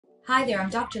Hi there, I'm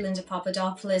Dr. Linda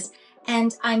Papadopoulos,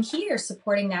 and I'm here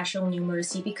supporting National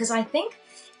Numeracy because I think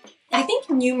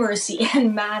numeracy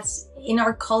and maths in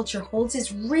our culture holds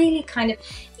this really kind of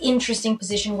interesting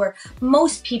position where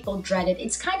most people dread it.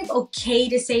 It's kind of okay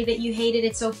to say that you hate it.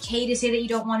 It's okay to say that you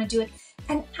don't want to do it.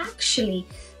 And actually,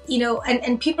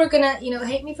 and people are gonna,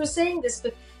 hate me for saying this,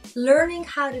 but learning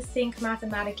how to think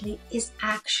mathematically is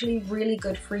actually really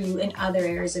good for you in other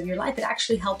areas of your life. It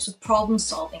actually helps with problem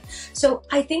solving. So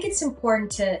I think it's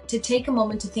important to take a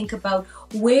moment to think about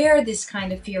where this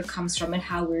kind of fear comes from and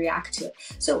how we react to it.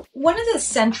 So one of the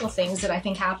central things that I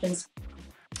think happens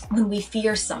when we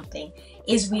fear something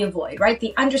is we avoid, right?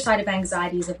 The underside of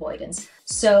anxiety is avoidance.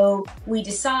 So we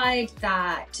decide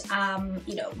that,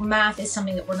 math is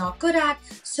something that we're not good at,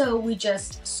 so we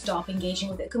just stop engaging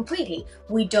with it completely.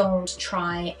 We don't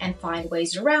try and find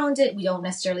ways around it. We don't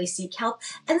necessarily seek help.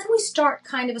 And then we start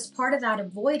kind of, as part of that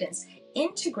avoidance,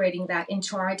 integrating that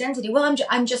into our identity. Well,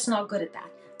 I'm just not good at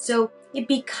that. So it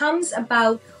becomes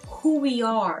about who we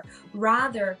are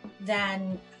rather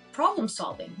than problem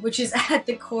solving, which is at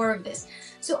the core of this.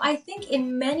 So I think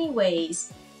in many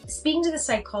ways, speaking to the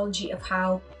psychology of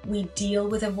how we deal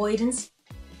with avoidance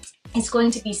is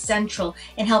going to be central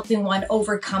in helping one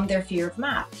overcome their fear of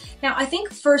math. Now, I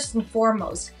think first and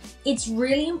foremost, it's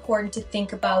really important to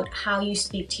think about how you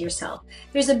speak to yourself.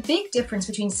 There's a big difference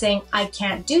between saying, I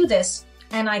can't do this,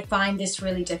 and I find this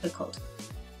really difficult.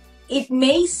 It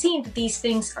may seem that these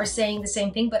things are saying the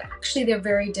same thing, but actually they're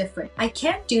very different. I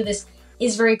can't do this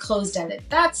is very closed-ended.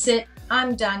 That's it,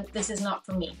 I'm done, this is not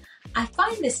for me. I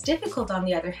find this difficult, on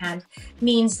the other hand,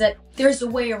 means that there's a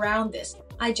way around this.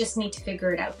 I just need to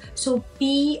figure it out. So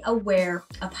be aware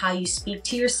of how you speak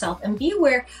to yourself and be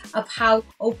aware of how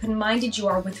open-minded you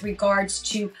are with regards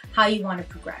to how you want to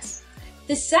progress.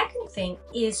 The second thing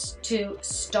is to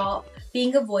stop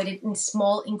being avoided in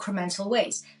small incremental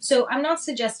ways. So I'm not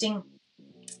suggesting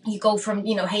you go from,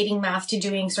 hating math to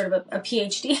doing sort of a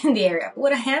PhD in the area.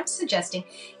 What I am suggesting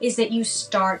is that you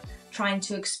start trying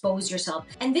to expose yourself.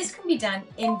 And this can be done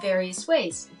in various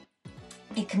ways.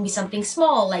 It can be something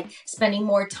small, like spending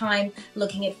more time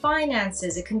looking at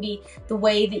finances. It can be the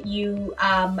way that you,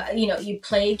 you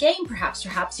play a game, perhaps.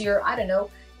 Perhaps you're,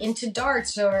 into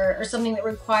darts or something that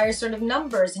requires sort of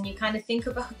numbers, and you kind of think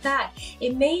about that.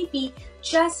 It may be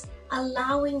just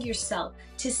allowing yourself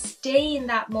to stay in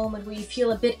that moment where you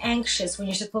feel a bit anxious when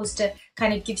you're supposed to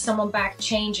kind of give someone back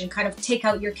change and kind of take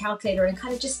out your calculator and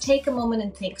kind of just take a moment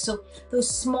and think. So those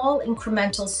small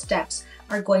incremental steps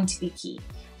are going to be key.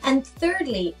 And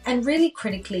thirdly, and really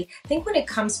critically, I think when it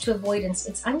comes to avoidance,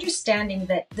 it's understanding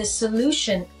that the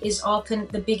solution is often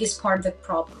the biggest part of the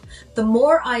problem. The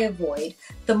more I avoid,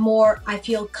 the more I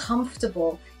feel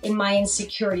comfortable in my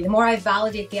insecurity, the more I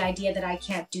validate the idea that I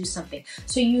can't do something.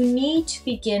 So you need to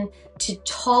begin to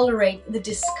tolerate the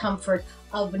discomfort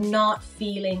of not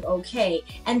feeling okay.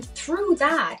 And through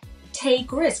that,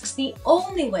 take risks. The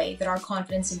only way that our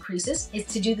confidence increases is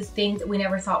to do the thing that we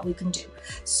never thought we can do.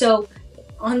 So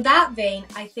on that vein,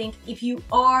 I think if you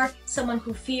are someone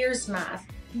who fears math,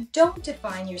 don't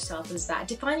define yourself as that.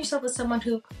 Define yourself as someone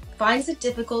who finds it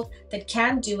difficult, that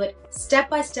can do it, step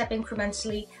by step,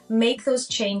 incrementally, make those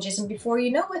changes, and before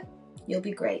you know it, you'll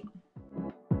be great.